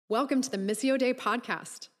Welcome to the Missio Dei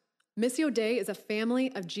podcast. Missio Dei is a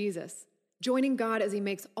family of Jesus, joining God as he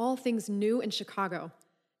makes all things new in Chicago.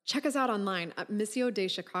 Check us out online at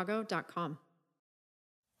missiodeichicago.com.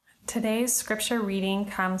 Today's scripture reading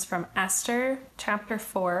comes from Esther chapter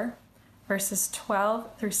 4, verses 12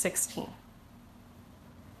 through 16.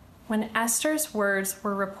 When Esther's words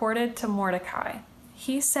were reported to Mordecai,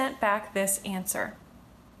 he sent back this answer: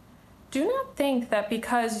 "Do not think that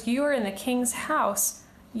because you are in the king's house,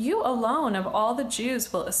 you alone of all the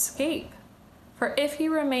Jews will escape. For if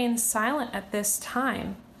you remain silent at this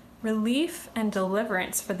time, relief and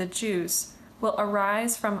deliverance for the Jews will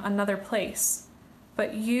arise from another place,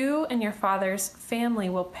 but you and your father's family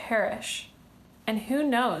will perish. And who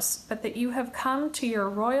knows but that you have come to your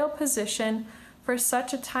royal position for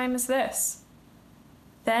such a time as this?"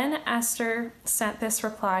 Then Esther sent this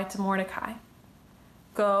reply to Mordecai: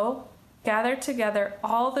 "Go, gather together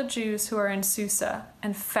all the Jews who are in Susa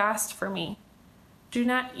and fast for me. Do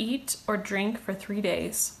not eat or drink for 3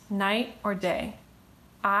 days, night or day.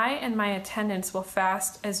 I and my attendants will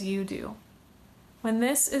fast as you do. When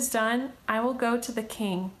this is done, I will go to the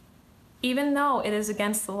king, even though it is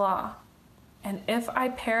against the law. And if I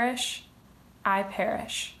perish, I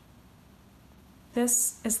perish."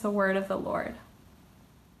 This is the word of the Lord.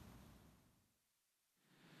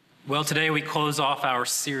 Well, today we close off our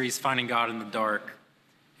series, Finding God in the Dark,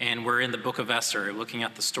 and we're in the book of Esther, looking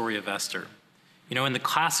at the story of Esther. You know, in the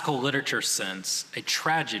classical literature sense, a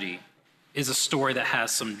tragedy is a story that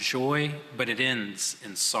has some joy, but it ends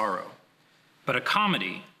in sorrow. But a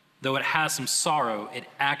comedy, though it has some sorrow, it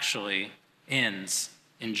actually ends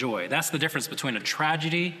in joy. That's the difference between a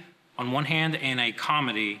tragedy on one hand and a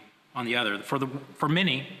comedy on the other. For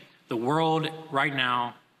many, the world right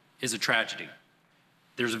now is a tragedy.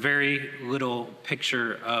 There's very little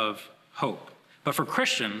picture of hope. But for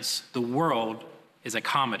Christians, the world is a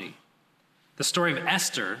comedy. The story of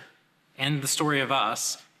Esther and the story of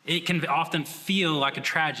us, it can often feel like a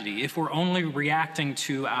tragedy if we're only reacting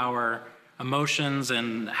to our emotions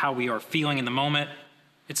and how we are feeling in the moment.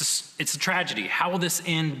 It's a tragedy. How will this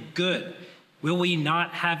end good? Will we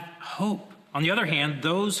not have hope? On the other hand,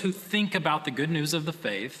 those who think about the good news of the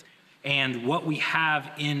faith and what we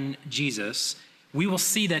have in Jesus, we will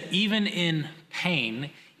see that even in pain,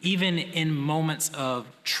 even in moments of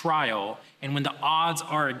trial, and when the odds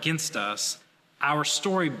are against us, our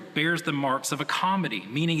story bears the marks of a comedy,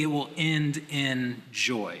 meaning it will end in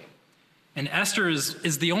joy. And Esther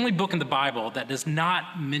is the only book in the Bible that does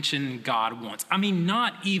not mention God once. I mean,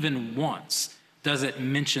 not even once does it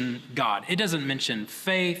mention God. It doesn't mention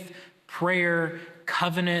faith, prayer,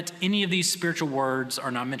 covenant. Any of these spiritual words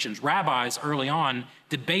are not mentioned. Rabbis early on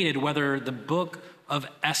debated whether the book of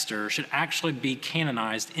Esther should actually be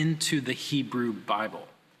canonized into the Hebrew Bible.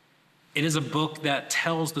 It is a book that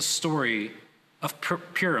tells the story of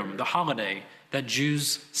Purim, the holiday that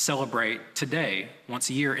Jews celebrate today once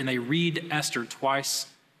a year, and they read Esther twice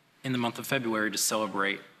in the month of February to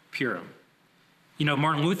celebrate Purim. You know,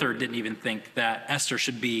 Martin Luther didn't even think that Esther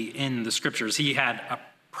should be in the scriptures. He had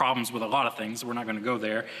problems with a lot of things. We're not going to go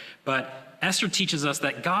there. But Esther teaches us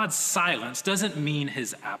that God's silence doesn't mean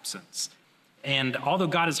his absence. And although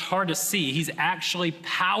God is hard to see, he's actually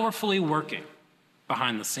powerfully working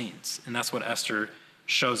behind the scenes. And that's what Esther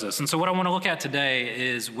shows us. And so what I want to look at today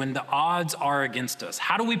is when the odds are against us,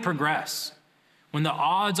 how do we progress? When the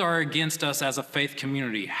odds are against us as a faith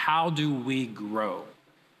community, how do we grow?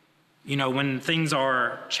 You know, when things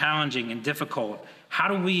are challenging and difficult, how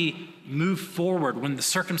do we move forward when the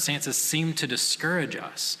circumstances seem to discourage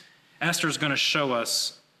us? Esther is going to show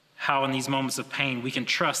us how in these moments of pain we can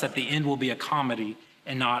trust that the end will be a comedy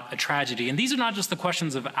and not a tragedy. And these are not just the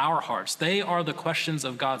questions of our hearts. They are the questions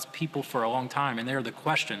of God's people for a long time, and they are the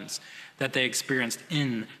questions that they experienced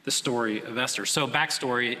in the story of Esther. So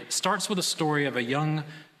backstory, it starts with a story of a young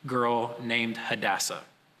girl named Hadassah.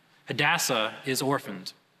 Hadassah is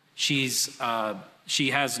orphaned. She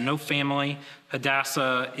has no family.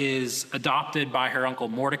 Hadassah is adopted by her uncle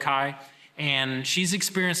Mordecai, and she's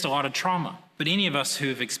experienced a lot of trauma. But any of us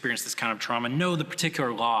who've experienced this kind of trauma know the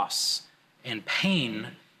particular loss and pain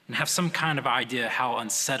and have some kind of idea how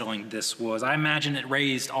unsettling this was. I imagine it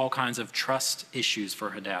raised all kinds of trust issues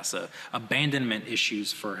for Hadassah, abandonment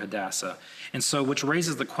issues for Hadassah. And so which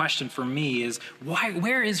raises the question for me is,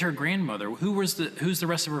 where is her grandmother? Who's the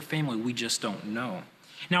rest of her family? We just don't know.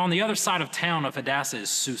 Now, on the other side of town of Hadassah is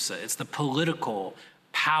Susa. It's the political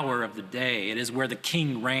power of the day. It is where the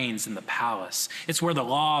king reigns in the palace. It's where the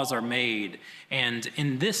laws are made. And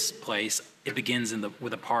in this place, it begins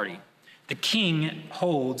with a party. The king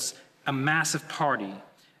holds a massive party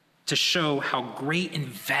to show how great and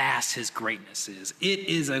vast his greatness is. It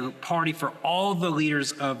is a party for all the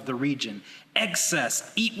leaders of the region. Excess,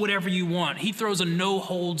 eat whatever you want. He throws a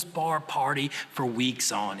no-holds-barred party for weeks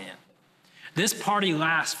on end. This party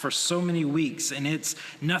lasts for so many weeks, and it's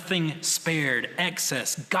nothing spared,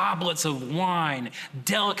 excess, goblets of wine,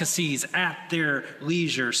 delicacies at their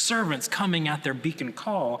leisure, servants coming at their beck and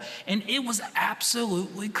call, and it was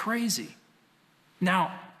absolutely crazy.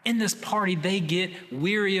 Now, in this party, they get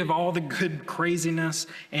weary of all the good craziness,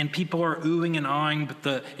 and people are oohing and ahhing,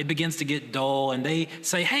 but it begins to get dull, and they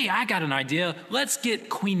say, hey, I got an idea. Let's get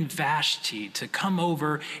Queen Vashti to come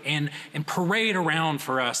over and parade around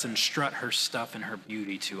for us and strut her stuff and her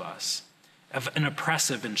beauty to us. An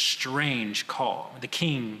oppressive and strange call. The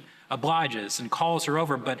king obliges and calls her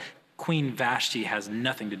over, but Queen Vashti has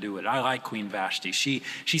nothing to do with it. I like Queen Vashti. She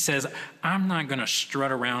says, I'm not going to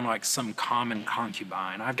strut around like some common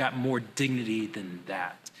concubine. I've got more dignity than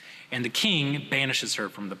that. And the king banishes her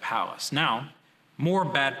from the palace. Now, more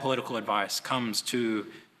bad political advice comes to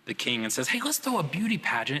the king and says, hey, let's throw a beauty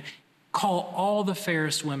pageant. Call all the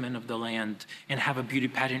fairest women of the land and have a beauty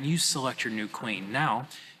pageant. You select your new queen. Now,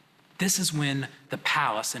 this is when the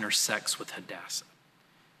palace intersects with Hadassah.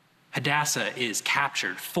 Hadassah is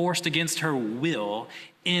captured, forced against her will,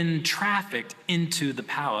 trafficked into the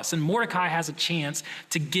palace. And Mordecai has a chance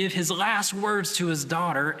to give his last words to his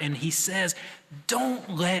daughter, and he says,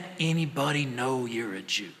 don't let anybody know you're a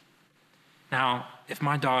Jew. Now, if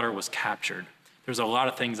my daughter was captured, there's a lot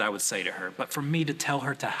of things I would say to her, but for me to tell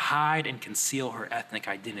her to hide and conceal her ethnic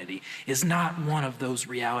identity is not one of those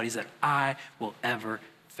realities that I will ever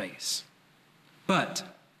face. But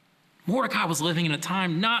Mordecai was living in a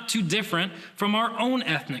time not too different from our own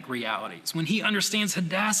ethnic realities, when he understands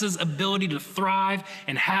Hadassah's ability to thrive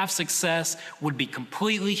and have success would be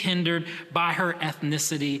completely hindered by her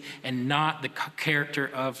ethnicity and not the character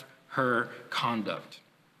of her conduct.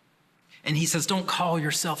 And he says, don't call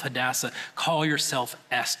yourself Hadassah, call yourself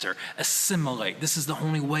Esther. Assimilate. This is the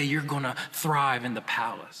only way you're going to thrive in the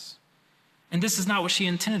palace. And this is not what she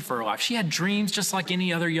intended for her life. She had dreams just like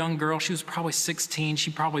any other young girl. She was probably 16.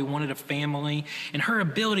 She probably wanted a family. And her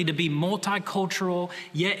ability to be multicultural,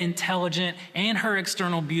 yet intelligent, and her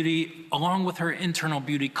external beauty, along with her internal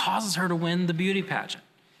beauty, causes her to win the beauty pageant.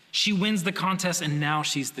 She wins the contest, and now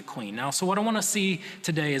she's the queen. Now, so what I want to see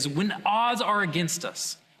today is when odds are against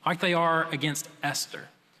us, like they are against Esther,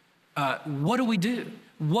 what do we do?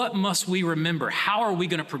 What must we remember? How are we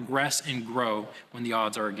going to progress and grow when the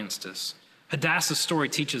odds are against us? Hadassah's story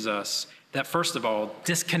teaches us that, first of all,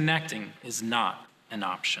 disconnecting is not an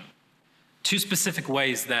option. Two specific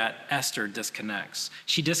ways that Esther disconnects.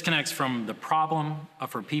 She disconnects from the problem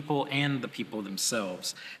of her people and the people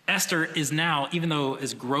themselves. Esther is now, even though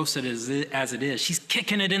as gross as it is, she's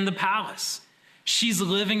kicking it in the palace. She's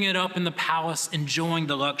living it up in the palace, enjoying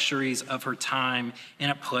the luxuries of her time in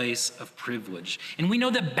a place of privilege. And we know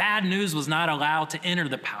that bad news was not allowed to enter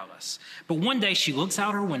the palace. But one day she looks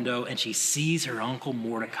out her window and she sees her uncle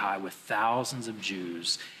Mordecai with thousands of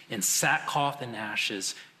Jews in sackcloth and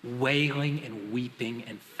ashes, wailing and weeping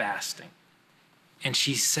and fasting. And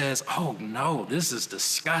she says, oh no, this is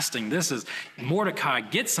disgusting. Mordecai,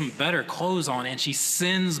 get some better clothes on. And she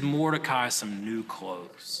sends Mordecai some new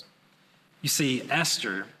clothes. You see,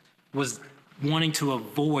 Esther was wanting to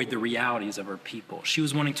avoid the realities of her people. She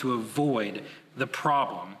was wanting to avoid the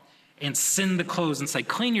problem and send the clothes and say,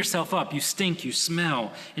 clean yourself up, you stink, you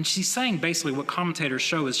smell. And she's saying basically what commentators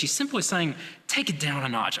show is she's simply saying, take it down a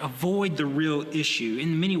notch, avoid the real issue.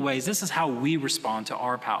 In many ways, this is how we respond to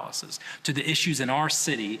our palaces, to the issues in our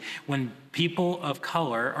city when people of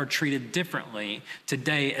color are treated differently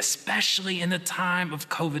today, especially in the time of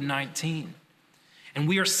COVID-19. And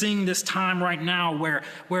we are seeing this time right now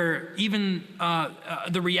where even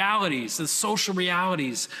the realities, the social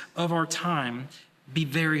realities of our time be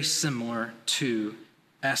very similar to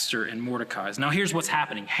Esther and Mordecai's. Now here's what's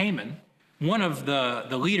happening. Haman, one of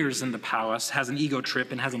the leaders in the palace, has an ego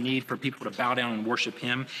trip and has a need for people to bow down and worship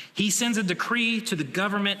him. He sends a decree to the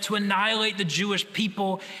government to annihilate the Jewish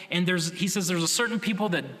people. And he says there's a certain people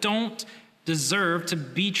that don't deserve to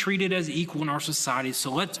be treated as equal in our society,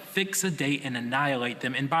 so let's fix a date and annihilate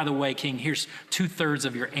them. And by the way, King, here's 2/3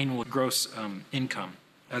 of your annual gross income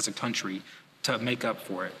as a country to make up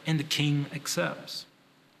for it. And the king accepts.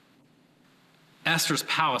 Esther's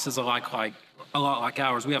palace is a lot like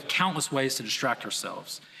ours. We have countless ways to distract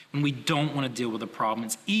ourselves when we don't want to deal with a problem.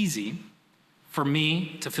 It's easy for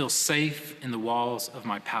me to feel safe in the walls of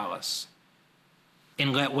my palace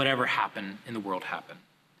and let whatever happen in the world happen.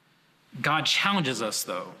 God challenges us,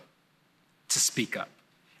 though, to speak up.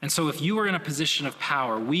 And so if you are in a position of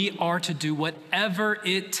power, we are to do whatever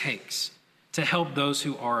it takes to help those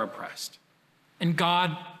who are oppressed. And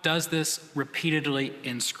God does this repeatedly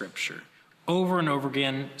in Scripture. Over and over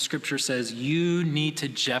again, Scripture says you need to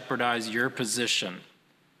jeopardize your position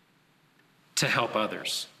to help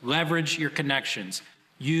others. Leverage your connections.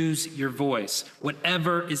 Use your voice.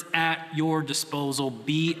 Whatever is at your disposal,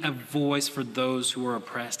 be a voice for those who are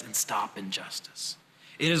oppressed and stop injustice.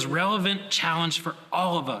 It is a relevant challenge for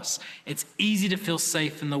all of us. It's easy to feel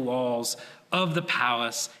safe in the walls of the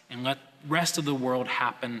palace and let the rest of the world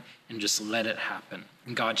happen and just let it happen.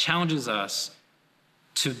 And God challenges us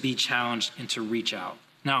to be challenged and to reach out.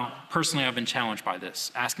 Now, personally, I've been challenged by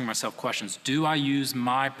this, asking myself questions. Do I use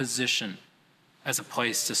my position as a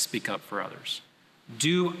place to speak up for others?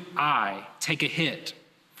 Do I take a hit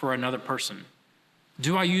for another person?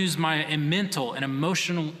 Do I use my mental and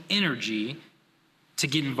emotional energy to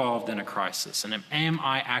get involved in a crisis? And am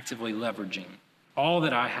I actively leveraging all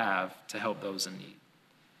that I have to help those in need?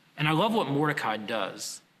 And I love what Mordecai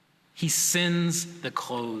does. He sends the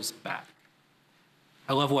clothes back.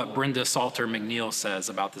 I love what Brenda Salter McNeil says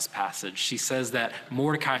about this passage. She says that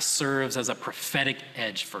Mordecai serves as a prophetic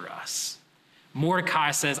edge for us.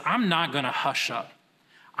 Mordecai says, I'm not going to hush up.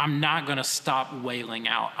 I'm not going to stop wailing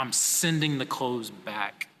out. I'm sending the clothes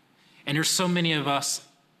back. And there's so many of us,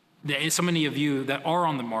 so many of you that are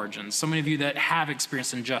on the margins, so many of you that have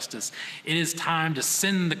experienced injustice. It is time to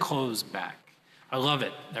send the clothes back. I love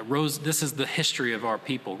it. This is the history of our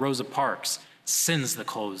people. Rosa Parks sends the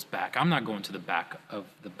clothes back. I'm not going to the back of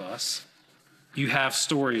the bus. You have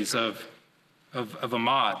stories of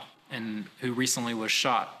Ahmaud, who recently was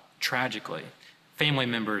shot tragically. Family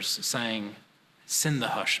members saying, send the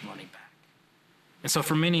hush money back. And so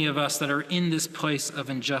for many of us that are in this place of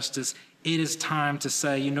injustice, it is time to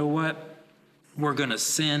say, you know what? We're going to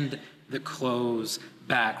send the clothes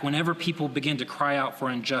back. Whenever people begin to cry out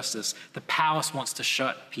for injustice, the palace wants to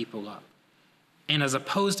shut people up. And as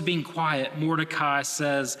opposed to being quiet, Mordecai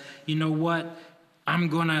says, you know what? I'm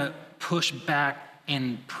going to push back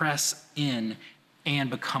and press in and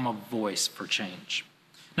become a voice for change.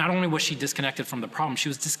 Not only was she disconnected from the problem, she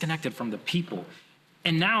was disconnected from the people.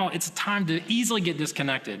 And now it's a time to easily get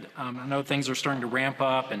disconnected. I know things are starting to ramp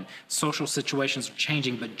up and social situations are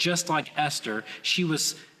changing, but just like Esther,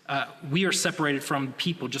 we are separated from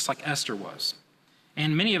people just like Esther was.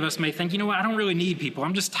 And many of us may think, you know what, I don't really need people.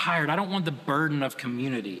 I'm just tired. I don't want the burden of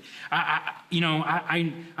community. I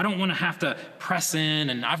don't want to have to press in,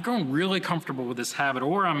 and I've grown really comfortable with this habit,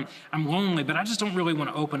 or I'm lonely, but I just don't really want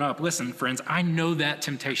to open up. Listen, friends, I know that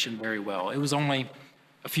temptation very well. It was only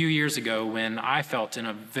a few years ago when I felt in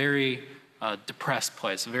a very depressed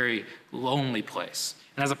place, a very lonely place.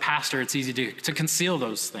 And as a pastor, it's easy to conceal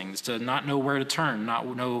those things, to not know where to turn, not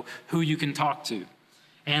know who you can talk to.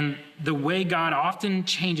 And the way God often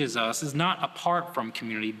changes us is not apart from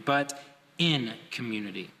community, but in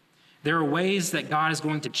community. There are ways that God is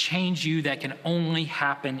going to change you that can only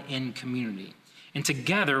happen in community. And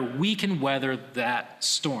together, we can weather that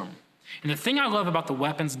storm. And the thing I love about the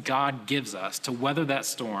weapons God gives us to weather that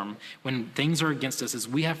storm when things are against us is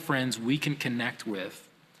we have friends we can connect with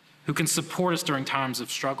who can support us during times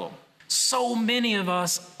of struggle. So many of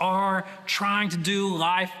us are trying to do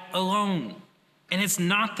life alone. And it's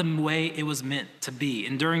not the way it was meant to be.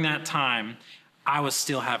 And during that time, I was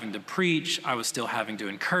still having to preach. I was still having to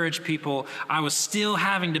encourage people. I was still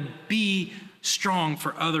having to be strong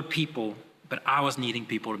for other people, but I was needing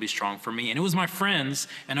people to be strong for me. And it was my friends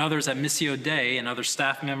and others at Missio Dei and other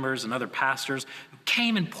staff members and other pastors who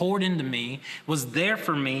came and poured into me, was there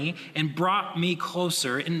for me, and brought me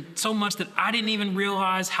closer, and so much that I didn't even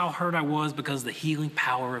realize how hurt I was because the healing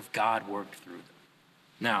power of God worked through them.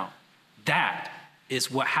 Now, that is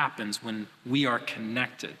what happens when we are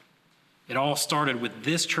connected. It all started with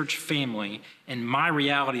this church family and my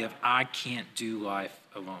reality of I can't do life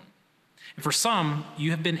alone. And for some,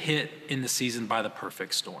 you have been hit in the season by the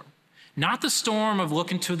perfect storm. Not the storm of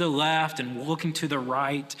looking to the left and looking to the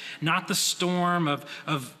right, not the storm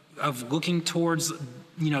of looking towards,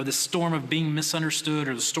 the storm of being misunderstood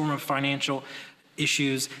or the storm of financial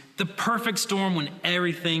issues. The perfect storm when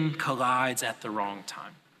everything collides at the wrong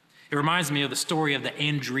time. It reminds me of the story of the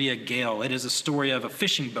Andrea Gale. It is a story of a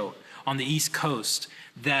fishing boat on the East Coast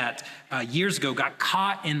that years ago got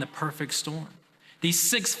caught in the perfect storm. These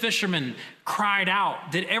 6 fishermen cried out,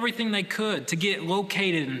 did everything they could to get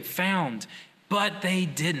located and found, but they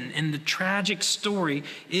didn't. And the tragic story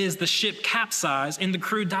is the ship capsized and the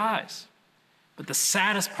crew dies. But the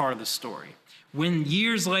saddest part of the story, when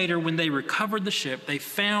years later, when they recovered the ship, they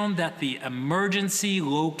found that the emergency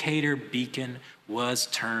locator beacon was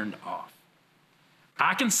turned off.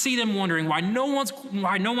 I can see them wondering why no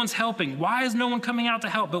one's helping. Why is no one coming out to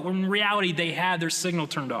help? But in reality, they had their signal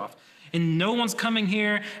turned off. And no one's coming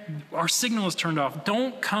here. Our signal is turned off.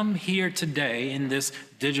 Don't come here today in this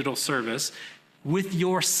digital service with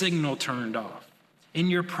your signal turned off in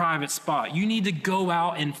your private spot. You need to go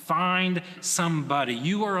out and find somebody.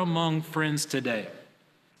 You are among friends today.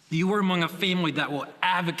 You are among a family that will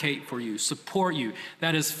advocate for you, support you,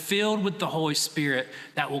 that is filled with the Holy Spirit,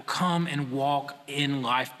 that will come and walk in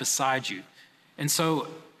life beside you. And so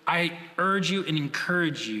I urge you and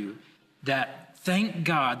encourage you that thank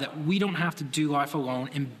God that we don't have to do life alone,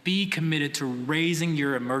 and be committed to raising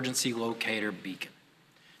your emergency locator beacon.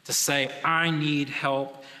 To say, I need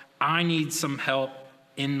help. I need some help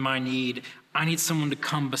in my need. I need someone to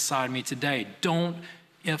come beside me today. Don't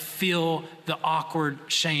feel the awkward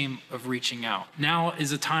shame of reaching out. Now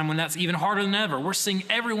is a time when that's even harder than ever. We're seeing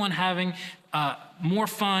everyone having more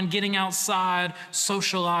fun, getting outside,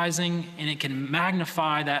 socializing, and it can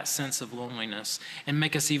magnify that sense of loneliness and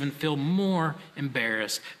make us even feel more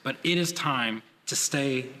embarrassed. But it is time to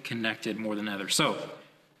stay connected more than ever. So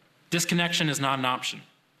disconnection is not an option.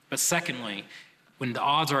 But secondly, when the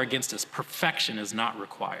odds are against us, perfection is not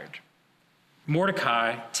required.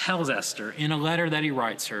 Mordecai tells Esther in a letter that he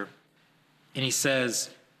writes her, and he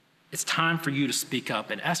says, it's time for you to speak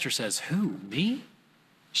up. And Esther says, who, me?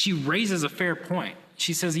 She raises a fair point.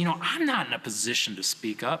 She says, I'm not in a position to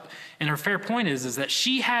speak up. And her fair point is that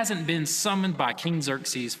she hasn't been summoned by King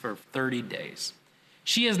Xerxes for 30 days.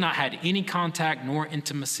 She has not had any contact nor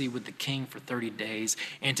intimacy with the king for 30 days.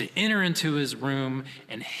 And to enter into his room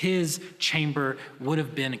and his chamber would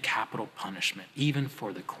have been a capital punishment, even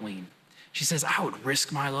for the queen. She says, I would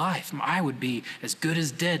risk my life. I would be as good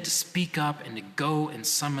as dead to speak up and to go and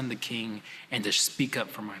summon the king and to speak up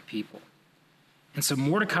for my people. And so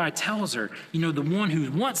Mordecai tells her, the one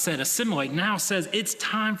who once said assimilate now says it's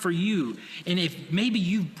time for you. And if maybe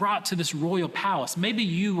you brought to this royal palace, maybe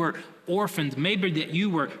you were orphaned, maybe that you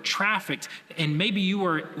were trafficked, and maybe you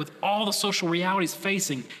were with all the social realities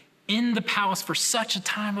facing in the palace for such a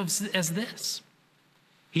time as this.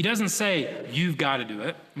 He doesn't say, you've got to do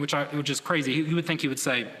it, which is crazy. He would think he would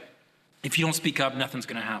say, if you don't speak up, nothing's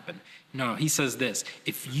going to happen. No, he says this,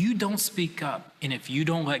 if you don't speak up and if you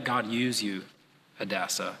don't let God use you,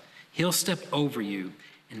 Hadassah, he'll step over you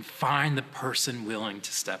and find the person willing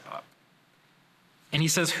to step up. And he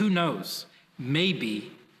says, who knows?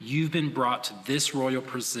 Maybe you've been brought to this royal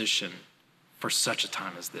position for such a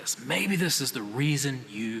time as this. Maybe this is the reason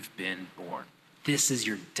you've been born. This is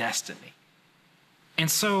your destiny. And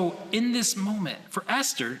so in this moment for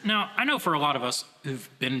Esther, now I know for a lot of us who've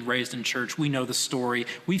been raised in church, we know the story.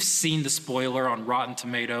 We've seen the spoiler on Rotten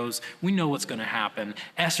Tomatoes. We know what's going to happen.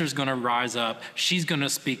 Esther's going to rise up. She's going to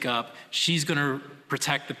speak up. She's going to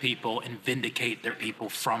protect the people and vindicate their people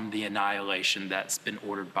from the annihilation that's been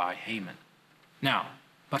ordered by Haman. Now,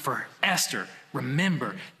 but for Esther,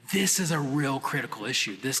 remember, this is a real critical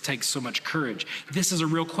issue. This takes so much courage. This is a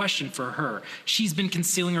real question for her. She's been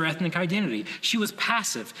concealing her ethnic identity. She was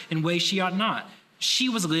passive in ways she ought not. She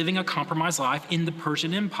was living a compromised life in the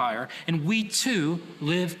Persian Empire, and we too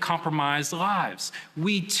live compromised lives.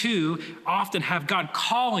 We too often have God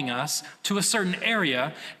calling us to a certain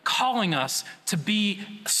area, calling us to be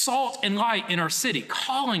salt and light in our city,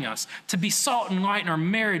 calling us to be salt and light in our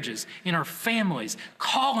marriages, in our families,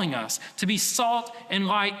 calling us to be salt and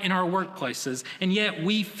light in our workplaces, and yet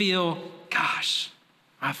we feel, gosh,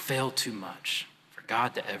 I failed too much for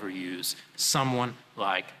God to ever use someone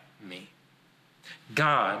like me.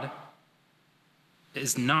 God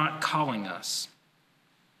is not calling us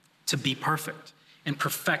to be perfect, and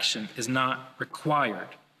perfection is not required.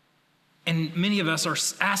 And many of us are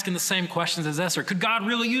asking the same questions as Esther. Could God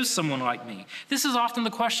really use someone like me? This is often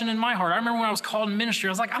the question in my heart. I remember when I was called in ministry,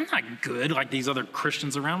 I was like, I'm not good like these other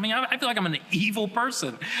Christians around me. I feel like I'm an evil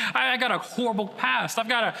person. I got a horrible past. I've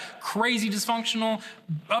got a crazy dysfunctional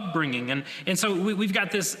upbringing. And so we've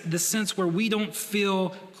got this sense where we don't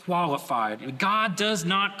feel qualified. God does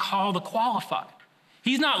not call the qualified.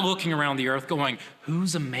 He's not looking around the earth going,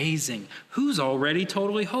 who's amazing? Who's already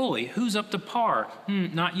totally holy? Who's up to par?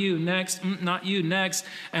 Not you, next. Not you, next.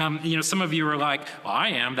 Some of you are like, well, I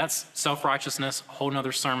am. That's self-righteousness, a whole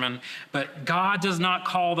nother sermon. But God does not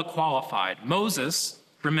call the qualified. Moses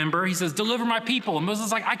Remember, he says, deliver my people. And Moses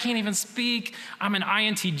is like, I can't even speak. I'm an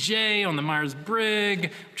INTJ on the Myers-Briggs,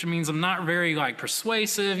 which means I'm not very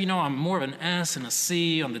persuasive. I'm more of an S and a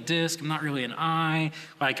C on the disc. I'm not really an I.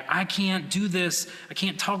 I can't do this. I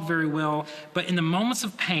can't talk very well. But in the moments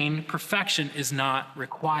of pain, perfection is not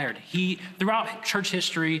required. Throughout church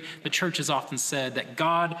history, the church has often said that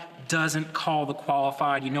God doesn't call the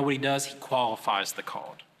qualified. You know what he does? He qualifies the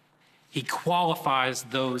called. He qualifies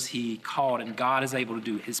those he called, and God is able to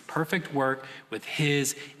do his perfect work with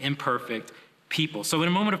his imperfect people. So in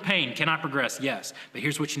a moment of pain, can I progress? Yes. But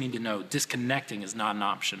here's what you need to know. Disconnecting is not an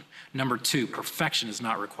option. Number 2, perfection is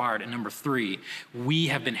not required. And number 3, we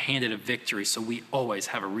have been handed a victory, so we always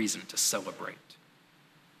have a reason to celebrate.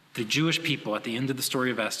 The Jewish people at the end of the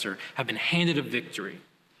story of Esther have been handed a victory.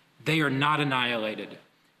 They are not annihilated.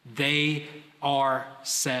 They are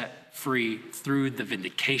set free through the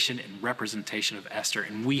vindication and representation of Esther.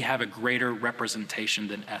 And we have a greater representation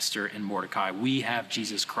than Esther and Mordecai. We have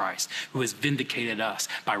Jesus Christ, who has vindicated us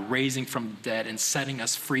by raising from the dead and setting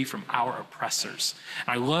us free from our oppressors.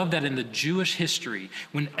 And I love that in the Jewish history,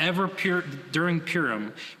 during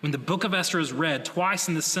Purim, when the book of Esther is read twice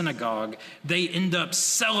in the synagogue, they end up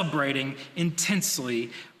celebrating intensely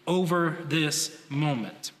over this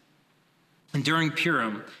moment. And during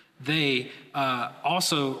Purim, they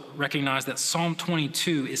also recognize that Psalm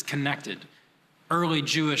 22 is connected. Early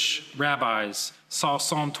Jewish rabbis saw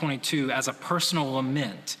Psalm 22 as a personal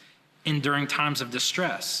lament during times of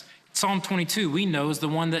distress. Psalm 22, we know, is the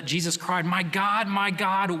one that Jesus cried, my God,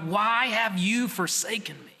 why have you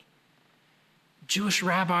forsaken me? Jewish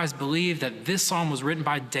rabbis believe that this psalm was written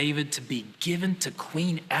by David to be given to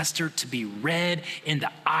Queen Esther to be read in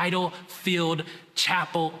the idol-filled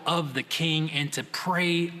chapel of the king and to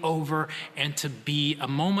pray over and to be a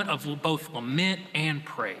moment of both lament and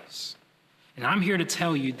praise. And I'm here to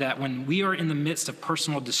tell you that when we are in the midst of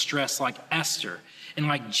personal distress like Esther and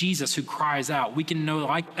like Jesus who cries out, we can know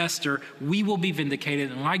like Esther, we will be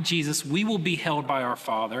vindicated, and like Jesus, we will be held by our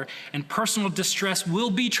Father, and personal distress will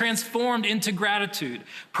be transformed into gratitude.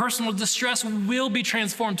 Personal distress will be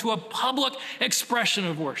transformed to a public expression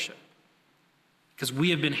of worship because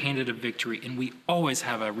we have been handed a victory and we always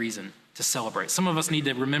have a reason to celebrate. Some of us need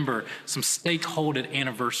to remember some stake-holded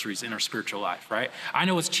anniversaries in our spiritual life, right? I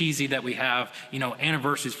know it's cheesy that we have,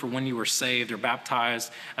 anniversaries for when you were saved or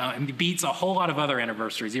baptized, and it beats a whole lot of other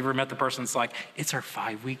anniversaries. You ever met the person that's like, it's our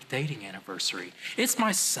 5-week dating anniversary. It's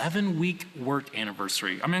my 7-week work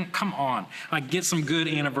anniversary. I mean, come on, get some good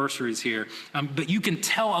anniversaries here. But you can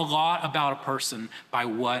tell a lot about a person by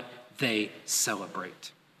what they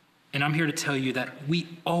celebrate. And I'm here to tell you that we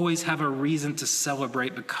always have a reason to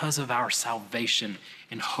celebrate because of our salvation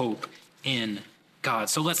and hope in God.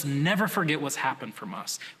 So let's never forget what's happened from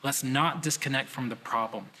us. Let's not disconnect from the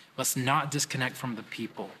problem. Let's not disconnect from the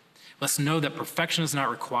people. Let's know that perfection is not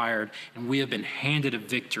required and we have been handed a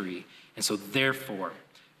victory. And so therefore,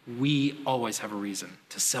 we always have a reason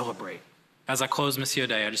to celebrate. As I close Missio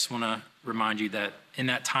Dei, I just want to remind you that in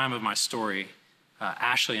that time of my story,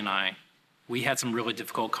 Ashley and I, we had some really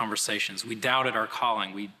difficult conversations. We doubted our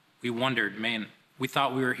calling. We wondered, man, we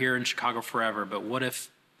thought we were here in Chicago forever, but what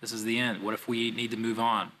if this is the end? What if we need to move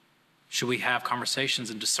on? Should we have conversations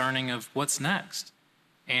and discerning of what's next?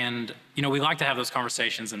 And, we like to have those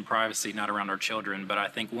conversations in privacy, not around our children, but I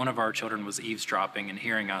think one of our children was eavesdropping and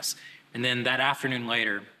hearing us. And then that afternoon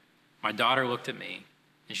later, my daughter looked at me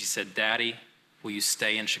and she said, Daddy, will you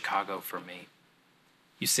stay in Chicago for me?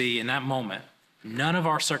 You see, in that moment, none of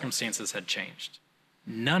our circumstances had changed.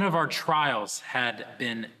 None of our trials had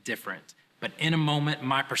been different. But in a moment,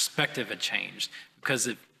 my perspective had changed because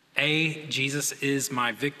if Jesus is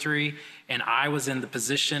my victory and I was in the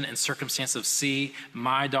position and circumstance of C,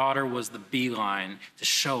 my daughter was the beeline to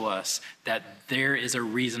show us that there is a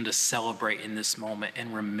reason to celebrate in this moment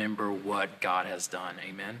and remember what God has done.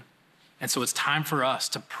 Amen. And so it's time for us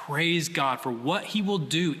to praise God for what he will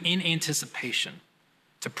do in anticipation.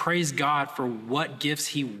 To praise God for what gifts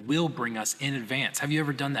he will bring us in advance. Have you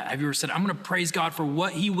ever done that? Have you ever said, I'm going to praise God for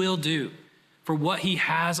what he will do, for what he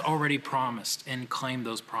has already promised, and claim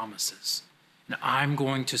those promises? And I'm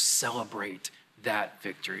going to celebrate that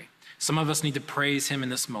victory. Some of us need to praise him in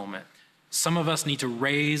this moment. Some of us need to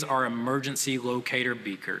raise our emergency locator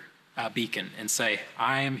beacon and say,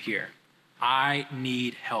 I am here. I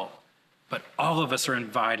need help. But all of us are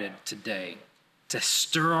invited today to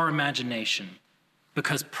stir our imagination,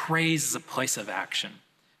 because praise is a place of action.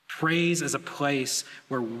 Praise is a place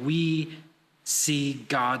where we see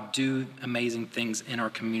God do amazing things in our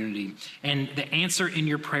community. And the answer in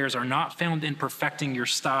your prayers are not found in perfecting your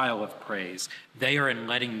style of praise. They are in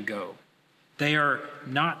letting go. They are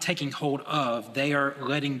not taking hold of, they are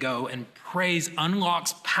letting go. And praise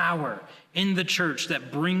unlocks power in the church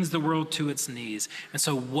that brings the world to its knees. And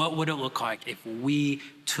so what would it look like if we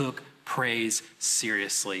took praise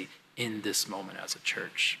seriously in this moment as a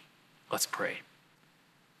church? Let's pray.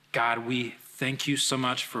 God, we thank you so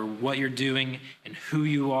much for what you're doing and who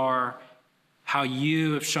you are, how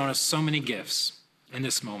you have shown us so many gifts in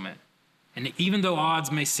this moment. And even though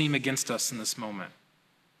odds may seem against us in this moment,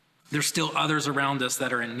 there's still others around us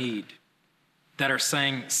that are in need, that are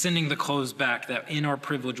sending the clothes back, that in our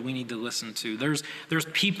privilege we need to listen to. There's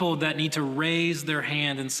people that need to raise their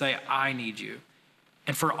hand and say, I need you.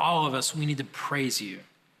 And for all of us, we need to praise you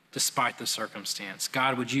despite the circumstance.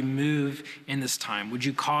 God, would you move in this time? Would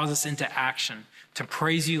you cause us into action to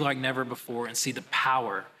praise you like never before and see the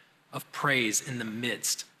power of praise in the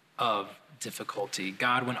midst of difficulty?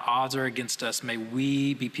 God, when odds are against us, may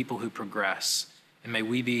we be people who progress, and may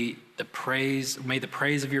we be may the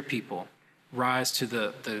praise of your people rise to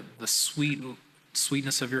the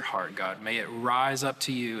sweetness of your heart, God. May it rise up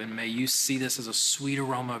to you, and may you see this as a sweet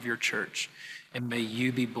aroma of your church, and may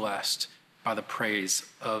you be blessed by the praise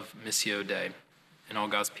of Missio Dei. And all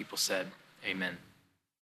God's people said, amen.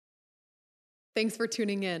 Thanks for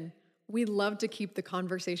tuning in. We love to keep the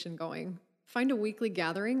conversation going. Find a weekly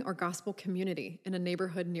gathering or gospel community in a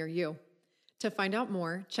neighborhood near you. To find out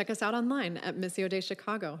more, check us out online at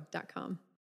missiodeichicago.com.